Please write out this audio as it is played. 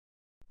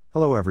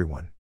Hello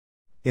everyone.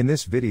 In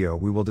this video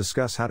we will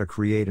discuss how to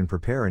create and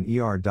prepare an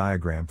ER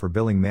diagram for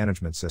billing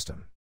management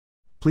system.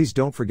 Please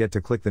don't forget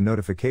to click the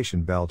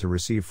notification bell to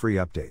receive free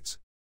updates.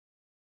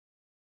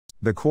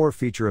 The core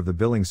feature of the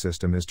billing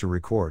system is to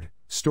record,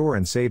 store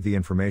and save the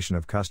information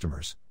of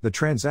customers, the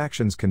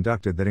transactions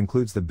conducted that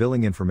includes the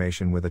billing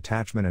information with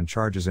attachment and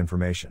charges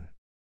information.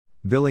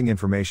 Billing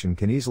information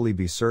can easily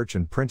be searched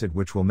and printed,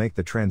 which will make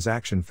the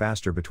transaction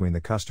faster between the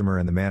customer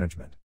and the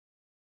management.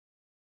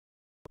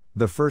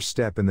 The first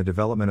step in the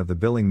development of the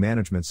billing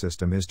management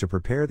system is to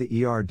prepare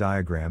the ER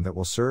diagram that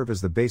will serve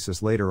as the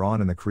basis later on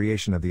in the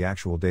creation of the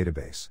actual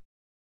database.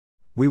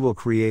 We will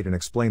create and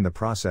explain the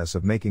process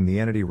of making the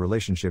entity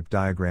relationship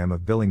diagram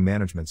of billing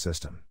management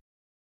system.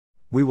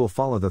 We will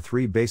follow the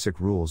three basic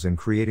rules in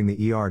creating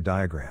the ER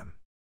diagram.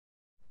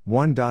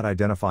 1.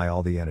 Identify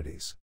all the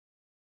entities.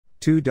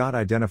 2.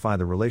 Identify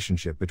the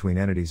relationship between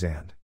entities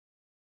and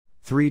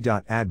 3.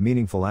 Add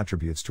meaningful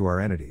attributes to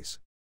our entities.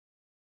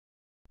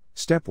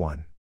 Step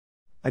 1.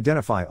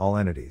 Identify all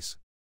entities.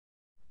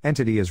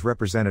 Entity is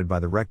represented by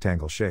the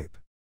rectangle shape.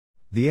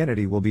 The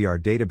entity will be our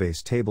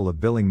database table of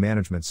billing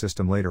management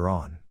system later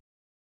on.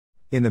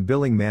 In the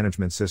billing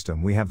management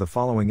system we have the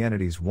following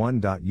entities: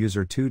 1.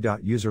 User, 2.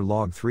 User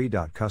log, 3.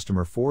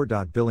 Customer,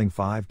 4. Billing,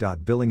 5.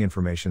 Billing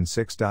information,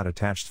 6.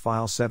 Attached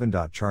file, 7.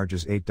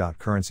 Charges, 8.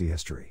 Currency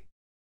history.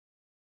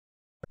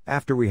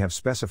 After we have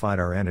specified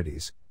our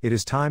entities, it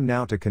is time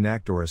now to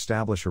connect or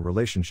establish a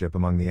relationship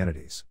among the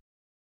entities.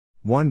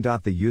 1.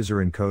 The user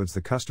encodes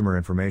the customer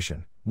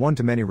information,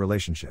 one-to-many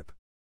relationship.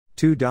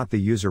 2. The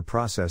user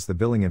processes the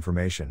billing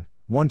information,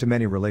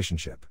 one-to-many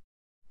relationship.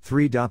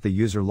 3. The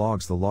user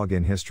logs the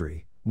login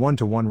history,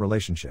 one-to-one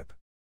relationship.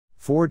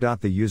 4.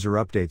 The user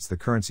updates the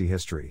currency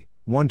history,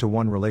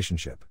 one-to-one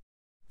relationship.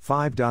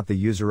 5. The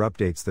user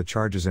updates the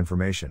charges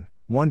information,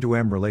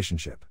 one-to-m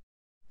relationship.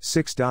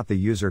 6. The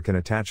user can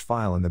attach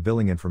file in the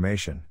billing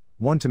information,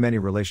 one-to-many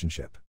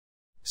relationship.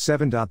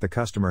 7. The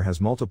customer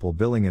has multiple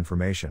billing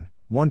information,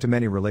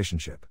 one-to-many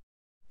relationship.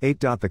 8.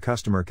 The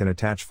customer can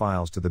attach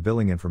files to the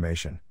billing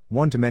information,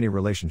 one-to-many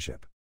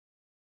relationship.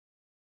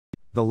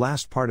 The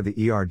last part of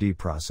the ERD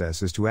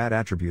process is to add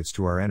attributes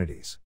to our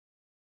entities.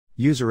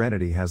 User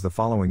entity has the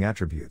following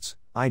attributes: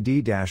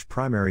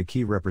 ID-primary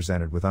key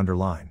represented with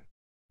underline,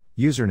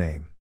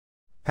 username,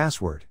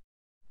 password,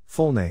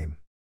 full name,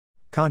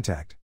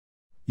 contact,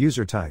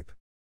 user type.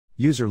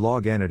 User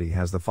log entity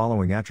has the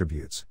following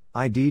attributes: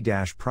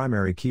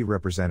 ID-primary key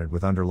represented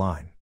with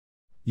underline,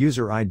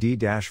 user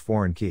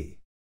ID-foreign key,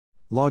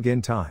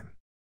 login time,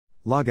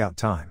 logout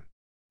time,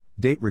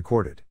 date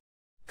recorded.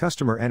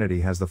 Customer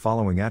entity has the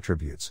following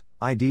attributes: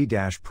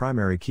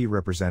 ID-primary key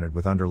represented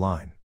with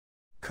underline,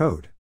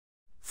 code,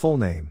 full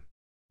name,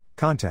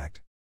 contact,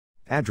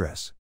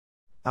 address,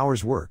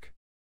 hours work,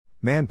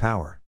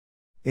 manpower,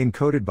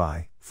 encoded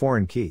by,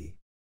 foreign key.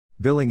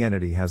 Billing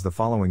entity has the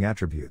following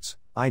attributes: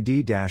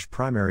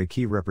 ID-primary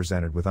key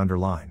represented with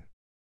underline,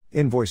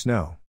 invoice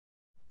no,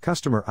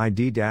 customer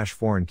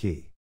ID-foreign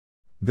key,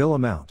 bill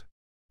amount,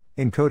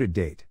 encoded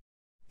date,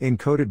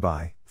 encoded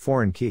by,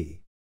 foreign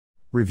key,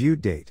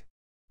 reviewed date,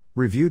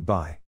 reviewed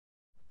by,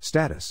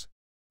 status.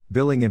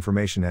 Billing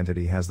information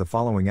entity has the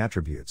following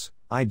attributes: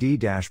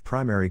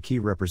 ID-primary key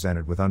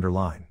represented with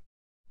underline,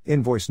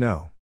 invoice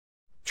no,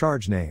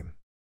 charge name,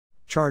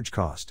 charge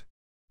cost.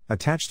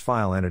 Attached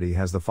file entity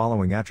has the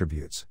following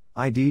attributes: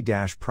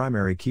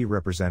 ID-primary key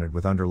represented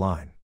with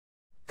underline,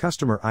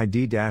 customer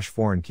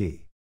ID-foreign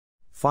key,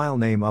 file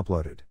name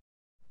uploaded,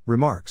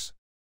 remarks,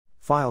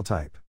 file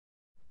type,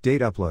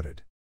 date uploaded,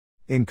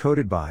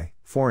 encoded by,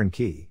 foreign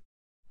key.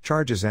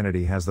 Charges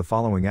entity has the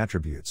following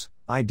attributes: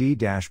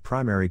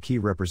 ID-primary key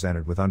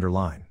represented with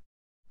underline,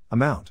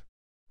 amount,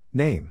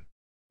 name,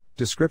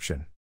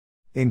 description,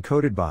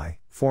 encoded by,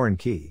 foreign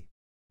key,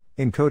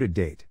 encoded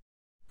date.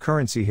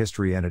 Currency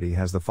history entity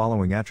has the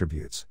following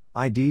attributes: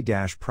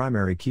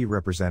 ID-primary key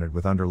represented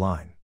with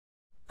underline,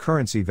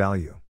 currency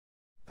value,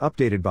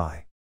 updated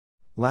by,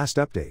 last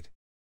update.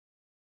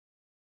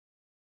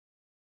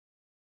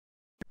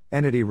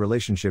 Entity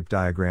relationship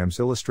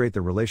diagrams illustrate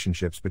the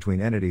relationships between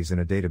entities in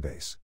a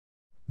database.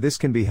 This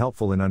can be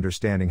helpful in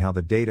understanding how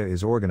the data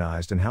is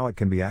organized and how it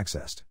can be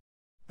accessed.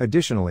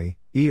 Additionally,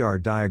 ER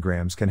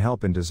diagrams can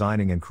help in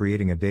designing and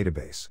creating a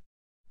database.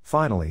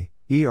 Finally,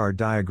 ER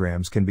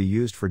diagrams can be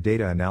used for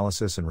data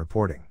analysis and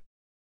reporting.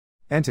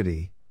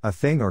 Entity, a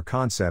thing or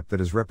concept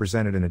that is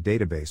represented in a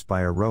database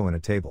by a row in a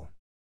table.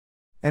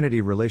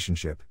 Entity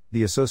relationship,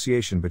 the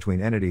association between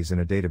entities in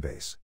a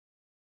database.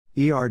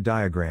 ER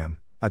diagram,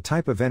 a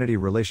type of entity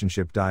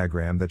relationship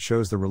diagram that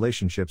shows the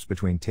relationships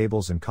between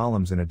tables and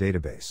columns in a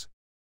database.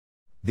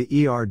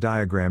 The ER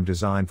diagram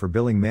design for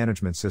billing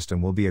management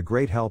system will be a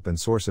great help and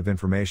source of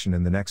information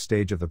in the next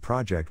stage of the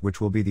project, which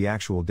will be the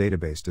actual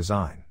database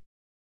design.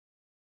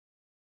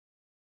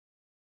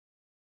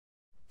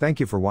 Thank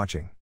you for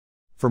watching.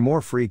 For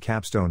more free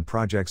capstone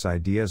projects,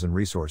 ideas and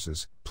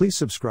resources, please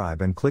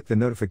subscribe and click the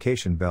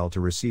notification bell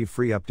to receive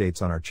free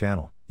updates on our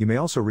channel. You may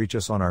also reach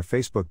us on our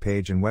Facebook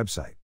page and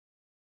website.